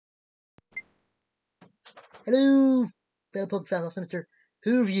Hello, fellow fellow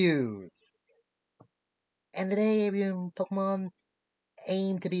Mr.Who views. And today, reviewing Pokemon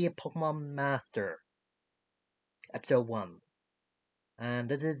Aim to be a Pokemon Master, Episode 1. And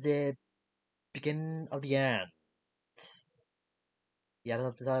this is the beginning of the end. Yeah,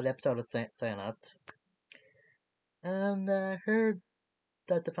 that's the episode of saying that. And I heard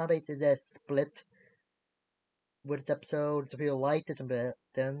that the fanbase is split with its episode. Some people liked it, some people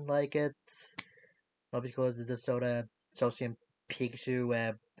didn't like it. Not because it's just sort of Sophie and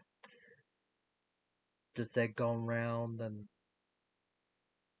Pikachu just going around and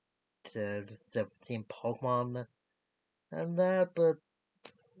just seeing Pokemon and that, but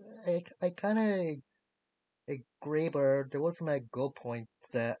I kind of agree, but there was some good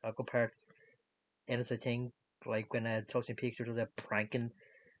points, good parts in this, I think, like when Toasty and Pikachu was pranking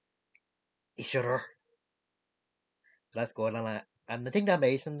each other. That's good, and I think that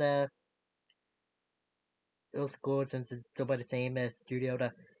made him it was good since it's still by the same studio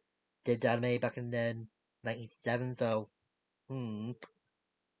that did the anime back in the 97, so, hmm.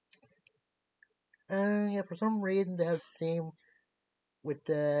 Yeah, for some reason they have the same with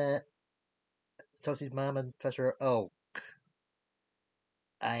Toasty's mom and Professor O.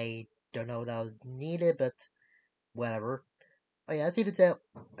 I don't know if that was needed, but whatever. Oh yeah, I think it's a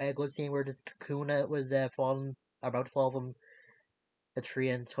good scene where this Kakuna was falling, about to fall from a tree,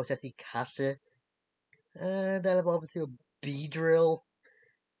 and Toshesi catched it, and that evolved into a bee drill,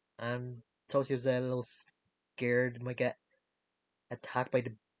 and Toshi was a little scared, might get attacked by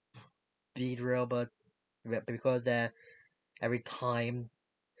the bee drill, but because every time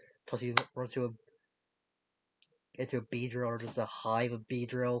Toshi runs into a bee drill or there's a hive of bee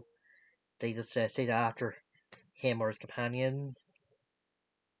drill, they just say that after him or his companions.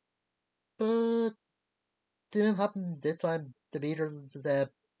 But didn't happen this time. The bee drill just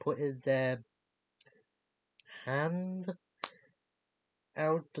put his hand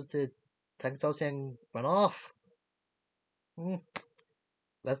out to the tank and went off. Mm,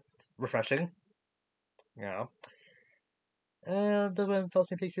 that's refreshing. Yeah. And then when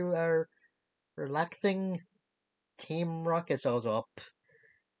Salty and Pikachu are relaxing, Team Rocket shows up,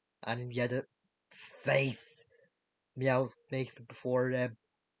 and yeah, the face Meow makes before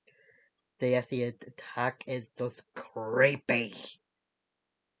they actually attack is just creepy.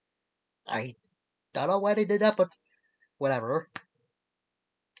 I don't know why they did that, but whatever.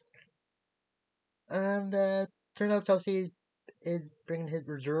 And turns out Chelsea is bringing his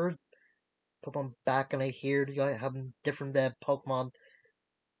reserve Pokemon back, and I hear he's going to have different Pokemon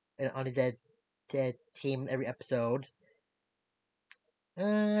on his team every episode.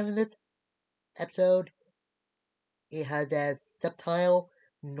 And in this episode, it has a Sceptile,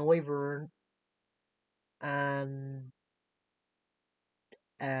 Noivern, and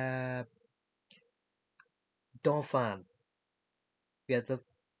uh, Donphan. Yeah, just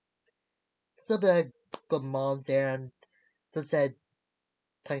some good mons there, and just said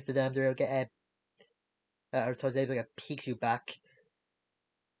thanks to them, they'll get or so they get Pikachu back.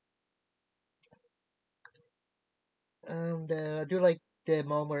 And I do like the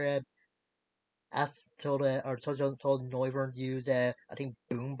moment where asked told or told Noivern to use I think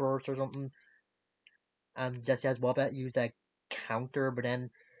Boom Burst or something, and Jesse has Wobbat use a counter, but then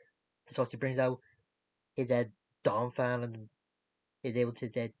so he brings out his Donphan and is able to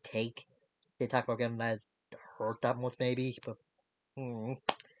take the attack again that hurt that much maybe, but hmm.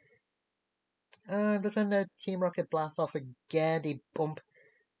 And when the Team Rocket blasts off again, they bump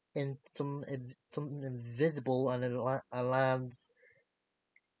in something invisible, and it lands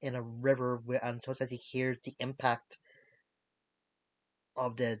in a river, and so as he hears the impact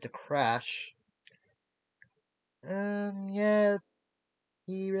of the crash. Yeah,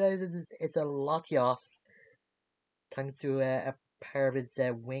 he realizes it's a Latios thanks to a pair of his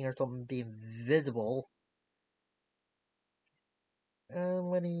wing or something being visible.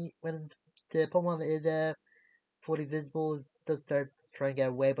 When the Pokemon is fully visible, it does start trying to get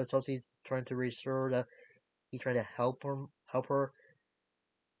away, but also he's trying to reassure that he's trying to help her.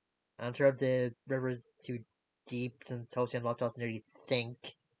 And throughout the river is too deep, since Sophie and Latios nearly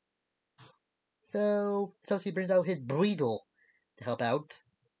sink. So Sophie brings out his Breezel to help out.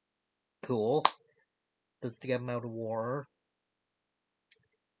 Cool. Just to get him out of water.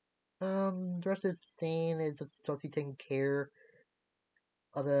 The rest of the scene is just Sophie taking care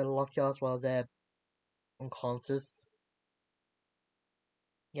of the Latios while they're unconscious.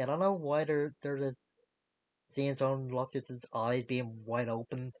 Yeah, I don't know why they're just seeing some Latios' eyes being wide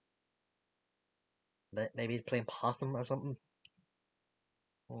open. But maybe he's playing possum or something.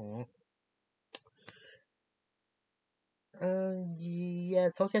 Hmm. Yeah,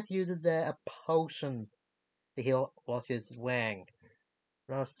 Toxic uses a potion the heal lost his wang.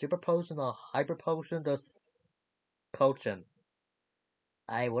 Not a super potion, a hyper potion, just potion.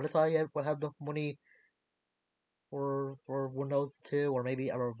 I would have thought you would have the money for one of those two, or maybe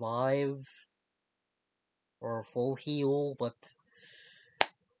a revive or a full heal, but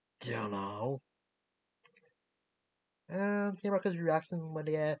don't know. Team Rocket's reaction when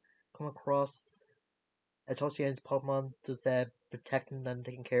they come across Association's Pokemon, just protecting and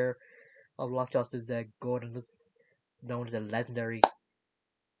taking care of Lockjaw is good, and it's known as a legendary.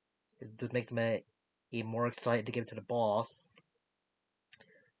 It just makes me even more excited to give it to the boss.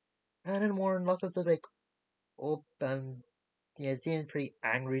 And then Warren Lockjaw is like up, and yeah, it seems pretty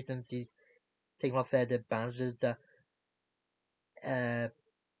angry since he's taking off the bandages that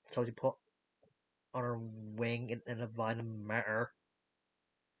Sophie put on her wing in a violent manner.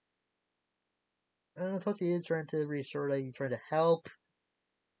 And Toshi is trying to reassure that he's trying to help.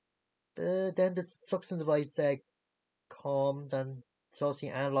 But then the suction device comes, and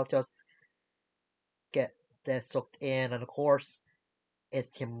Toshi and Lockjaw get sucked in, and of course it's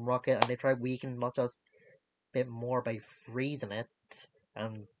Team Rocket, and they try weakening Lockjaw a bit more by freezing it,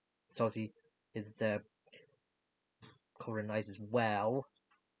 and Toshi is covered in ice as well.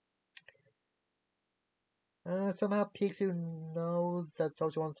 Somehow Pikachu knows that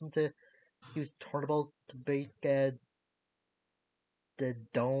Toshi wants him to use Turnables to beat the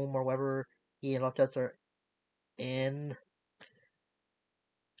dome or whatever he and Lockjaw are in.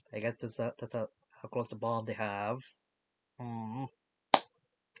 I guess that's how close a bond they have. Hmm.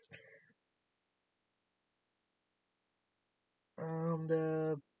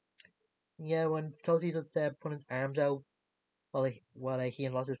 And yeah, when Toshi just put his arms out while he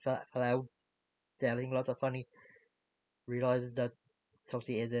and Lotus fell out, I think Lotus finally realizes that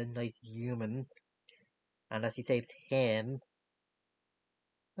Toshi is a nice human, and as he saves him,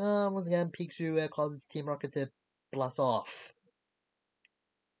 once again Pikachu causes Team Rocket to blast off.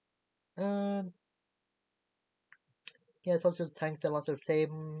 Um, yeah, Toshi just thanks Lotus for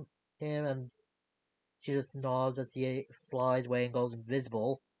saving him, and she just nods as he flies away and goes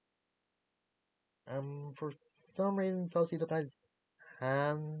invisible. For some reason, Toshi looks at his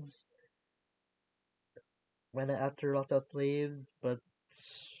hands when after Lotus leaves, but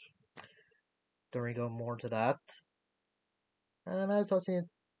don't really go more to that. And as Toshi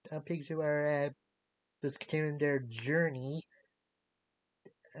and Pikachu are just continuing their journey,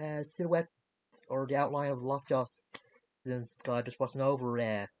 silhouette or the outline of Lockjaw's in the sky just wasn't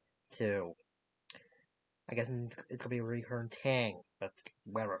over too. I guess it's gonna be a recurrent thing, but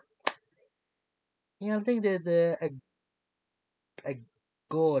whatever. Yeah, I think there's a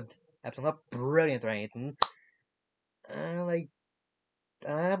good episode, not brilliant or anything. And like,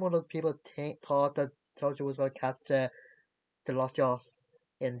 I'm one of those people that thought that Toshi was gonna catch the Lockjaws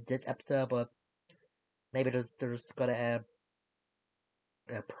in this episode, but maybe there's gonna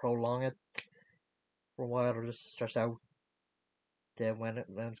prolong it for a while or just stretch out when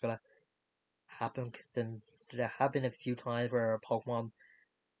it's gonna happen. Since there have been a few times where a Pokemon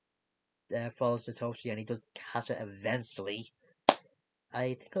follows Satoshi and he does catch it eventually.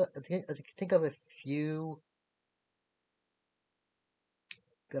 I think of a few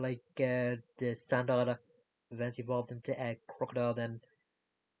like the Sandada events evolved into Crocodile, then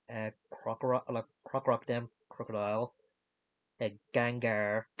Crocorock, then Crocodile,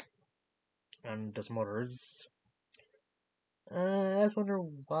 Gengar, and there's some others. I just wonder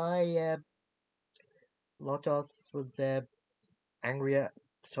why Lotus was angry at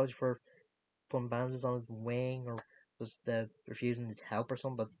Satoshi for putting bandages on his wing or just refusing his help or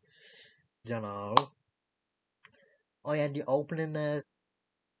something, but don't know. Oh yeah, and the opening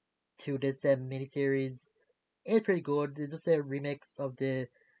to this miniseries is pretty good. It's just a remix of the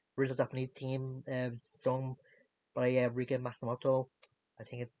original Japanese theme sung by Rika Matsumoto. I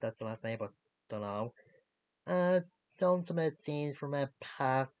think that's the last name, but don't know. Some scenes from a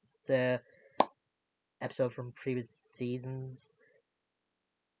past episode from previous seasons,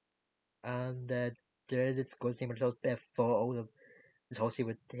 and there is this good scene where it shows photos of Toshi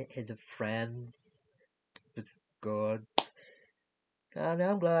with his friends. It's good, and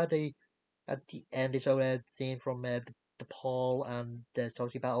I'm glad they at the end they show a scene from the Paul and the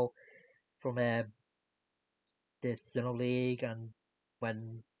Toshi battle from the Sinnoh League, and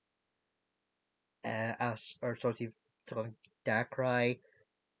when Ash or Toshi took on Darkrai,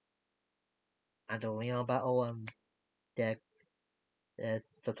 and the Leon battle, and the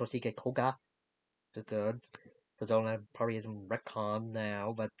Satoshi get Koga. The good. The zone probably isn't retcon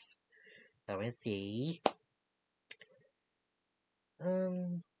now, but let me see.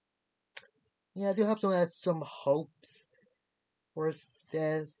 Um, yeah, I do have some hopes for a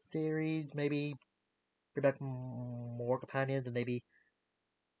series. Maybe bring back more companions and maybe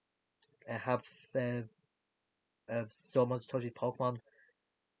have uh, so much Toshi Pokemon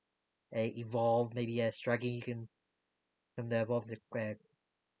evolve. Maybe Straggy you can evolve the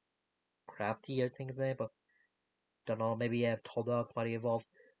Crafty, I think of the name, but don't know. Maybe Toldog might evolve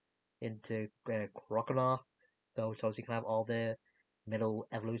into Croconaw, so you can have all the middle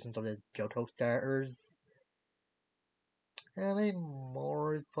evolutions of the Johto starters. Maybe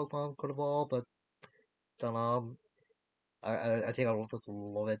more Pokemon could evolve, but don't know. I think I will just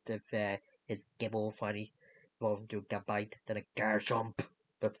love it if his Gibble finally evolves into a Gabite, then a Garchomp.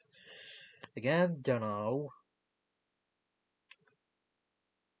 But again, don't know.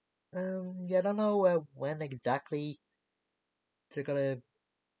 Yeah, I don't know when exactly they're gonna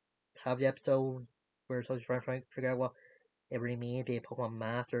have the episode where it's supposed to try and figure out what it really means to be a Pokemon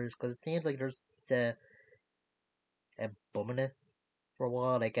Masters, because it seems like there's a bumming it for a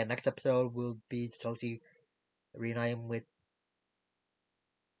while. Like, next episode will be Satoshi reuniting with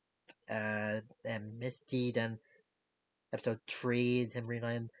Misty, then episode 3 is him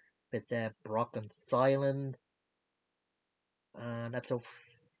reuniting with Brock and Silent, and episode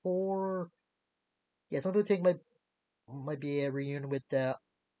 4, yeah, some people think might be a reunion with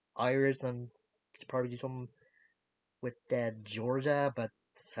Iris, and should probably do something with Georgia, but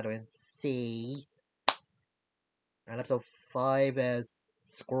I don't see. And episode 5 is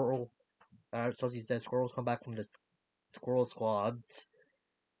Squirrel. So he says Squirrels come back from the Squirrel Squad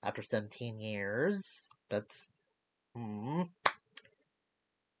after 17 years. But, and,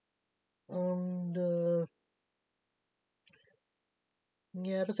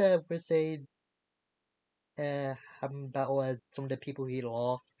 yeah, just would say, having battle some of the people he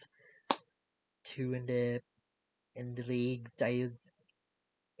lost to in the leagues. That is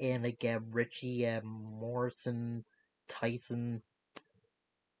in, like, Richie, Morrison, Tyson,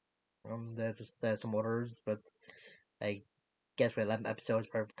 there's just some others, but I guess for 11 episodes,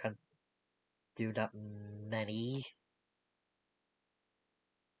 probably can't do that many.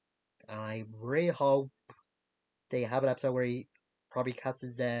 And I really hope they have an episode where he probably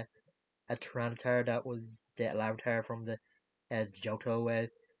casts a Tyranitar that was the Larvitar from the Johto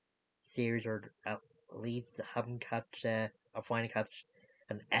series, or at least have him catch or finally catch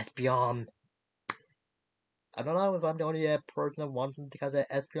an Espeon. I don't know if I'm the only person that wants him to catch an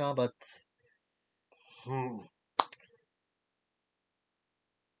Espeon, but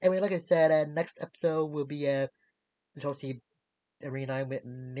anyway, like I said, next episode will be Toshi Arena with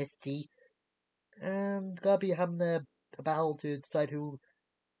Misty, and gonna be having a battle to decide who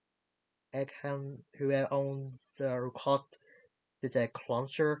owns or caught this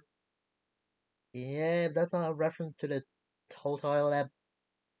Cloncher. Yeah, if that's not a reference to the Totile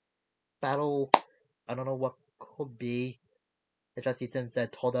battle, I don't know what could be. Especially since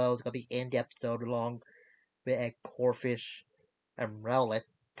Totile is gonna be in the episode along with Corfish and Rowlet.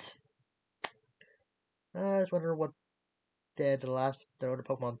 I was wondering what the other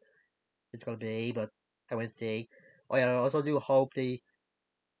Pokemon is gonna be, but I will see. Oh yeah, I also do hope the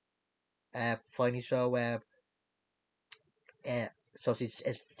finally show so she's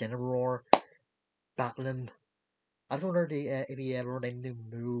Incineroar battling. I just wonder if he learned any new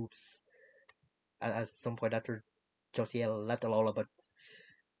moves at some point after Josie left Alola, but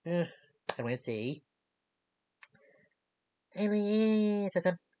I will see. Anyway,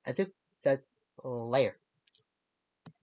 that's it. That's later.